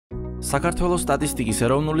საქართველოს სტატისტიკის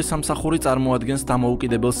ეროვნული სამსახური წარმოადგენს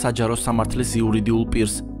დამოუკიდებელ საჯარო სამართლის იურიდიულ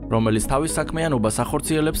პირს, რომელიც თავის საქმიანობას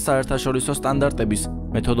ახორციელებს საერთაშორისო სტანდარტების,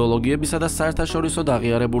 მეთოდოლოგიებისა და საერთაშორისო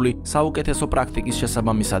აღიარებული საუკეთესო პრაქტიკის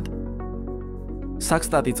შესაბამისად.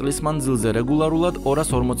 საქსტატი წლის მანძილზე რეგულარულად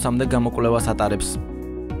 240-მდე გამოკვლევას ატარებს.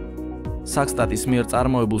 საქსტატის მიერ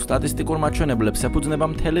წარმოებულ სტატისტიკურ მაჩვენებლებს ეფუძნება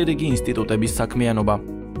მთელი რიგი ინსტიტუტების საქმიანობა.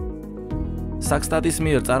 საქსტატის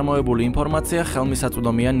მიერ წარმოებული ინფორმაცია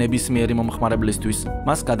ხელმისაწვდომია ნებისმიერი მომხმარებლისთვის.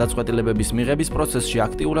 მას გადაწყვეტილებების მიღების პროცესში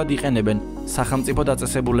აქტიურად იყენებენ სახელმწიფო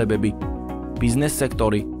დაწესებულებები, ბიზნეს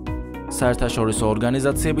სექტორი, საერთაშორისო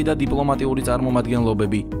ორგანიზაციები და დიპლომატიური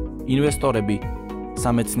წარმომადგენლობები, ინვესტორები,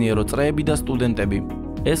 სამეცნიერო წრეები და სტუდენტები.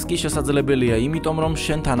 ეს კი შესაძლებელია იმიტომ, რომ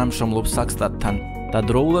შენ თანამშრომლობ საქსტატთან და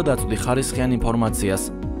დროულად აწვდი ხარისხიან ინფორმაციას.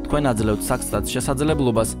 თქვენ აძლევთ საქსტატს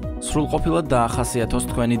შესაძლებლობას სრულყოფილად დაახასიათოს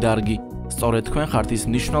თქვენი დარგი. სწორედ თქვენ ხართ ის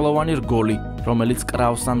მნიშვნელოვანი რგოლი, რომელიც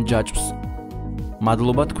კრავს ამ ჯაჭვს.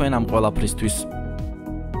 მადლობა თქვენ ამ ყველაფრისთვის.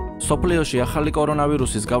 სოფლიოში ახალი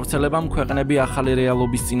კორონავირუსის გავრცელებამ ქვეყნები ახალი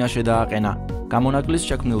რეალობის წინაშე დააყენა. გამონაკლის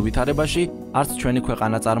შექმნილ ვითარებაში არც ჩვენი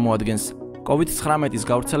ქვეყანა წარმოადგენს. COVID-19-ის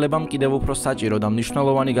გავრცელებამ კიდევ უფრო საჭირო და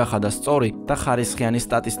მნიშვნელოვანი გახადა სწორი და ხარისხიანი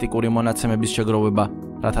სტატისტიკური მონაცემების შეგროვება,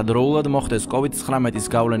 რათა დროულად მოხდეს COVID-19-ის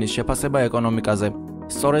გავლენის შეფასება ეკონომიკაზე.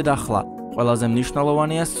 სწორედ ახლა ყველაზე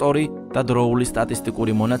მნიშვნელოვანია სწორი და დროული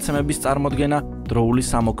სტატისტიკური მონაცემების წარმოდგენა დროული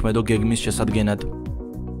სამოქმედო გეგმის შესადგენად.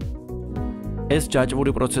 ეს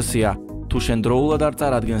ჯაჭვური პროცესია. თუ შენ დროულად არ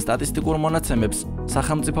წარადგენ სტატისტიკურ მონაცემებს,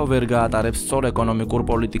 სახელმწიფო ვერ გაატარებს სწორ ეკონომიკურ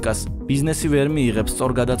პოლიტიკას, ბიზნესი ვერ მიიღებს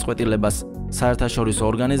სწორ გადაწყვეტილებას, საერთაშორისო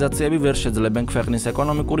ორგანიზაციები ვერ შეძლებენ ქვეყნის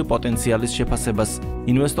ეკონომიკური პოტენციალის შეფასებას,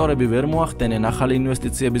 ინვესტორები ვერ მოახდენენ ახალი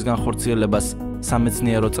ინვესტიციების განხორციელებას,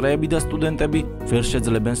 სამეცნიერო წრეები და სტუდენტები ვერ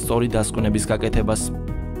შეძლებენ სწორი დასკვნების გაკეთებას.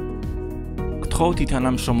 გთხოვთ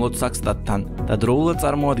ითანამშრომლოთ საქსტატთან და დროულად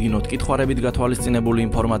წარმოადგინოთ კითხვარებით გათვალისწინებული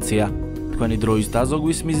ინფორმაცია. თქვენი დროის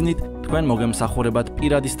დაზოგვის მიზნით თქვენ მოგემსახურებათ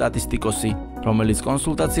პირადი სტატისტიკოსი, რომელიც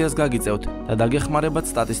კონსულტაციას გაგიწევთ და დაგეხმარებათ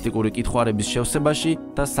სტატისტიკური კითხვარების შევსებაში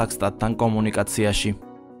და საქსტატთან კომუნიკაციაში.